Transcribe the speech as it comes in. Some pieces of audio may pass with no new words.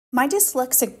My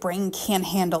dyslexic brain can't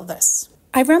handle this.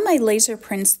 I run my laser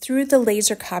prints through the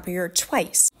laser copier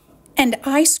twice, and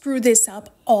I screw this up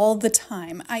all the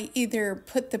time. I either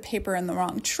put the paper in the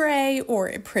wrong tray, or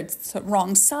it prints the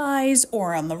wrong size,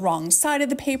 or on the wrong side of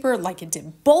the paper, like it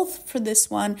did both for this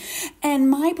one, and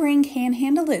my brain can't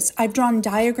handle this. I've drawn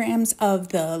diagrams of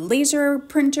the laser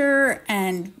printer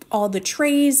and all the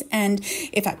trays, and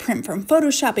if I print from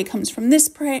Photoshop, it comes from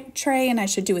this tray, and I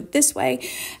should do it this way,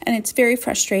 and it's very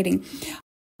frustrating.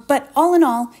 But all in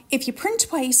all, if you print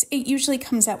twice, it usually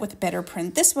comes out with a better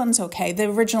print. This one's okay. The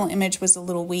original image was a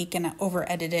little weak and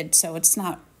over-edited, so it's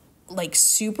not like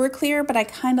super clear, but I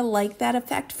kind of like that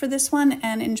effect for this one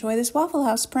and enjoy this Waffle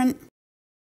House print.